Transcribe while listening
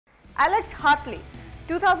Alex Hartley,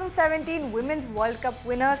 2017 Women's World Cup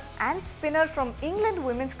winner and spinner from England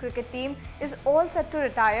women's cricket team, is all set to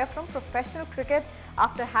retire from professional cricket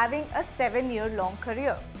after having a 7-year-long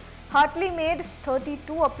career. Hartley made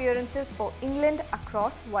 32 appearances for England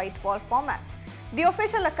across white ball formats. The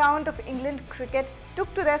official account of England Cricket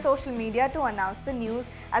took to their social media to announce the news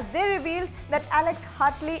as they revealed that Alex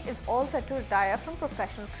Hartley is all set to retire from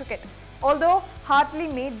professional cricket. Although Hartley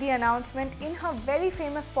made the announcement in her very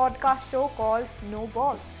famous podcast show called No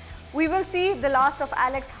Balls. We will see the last of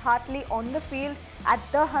Alex Hartley on the field at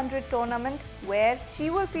the 100 tournament where she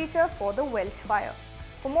will feature for the Welsh Fire.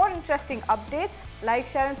 For more interesting updates, like,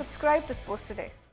 share and subscribe to Sports Today.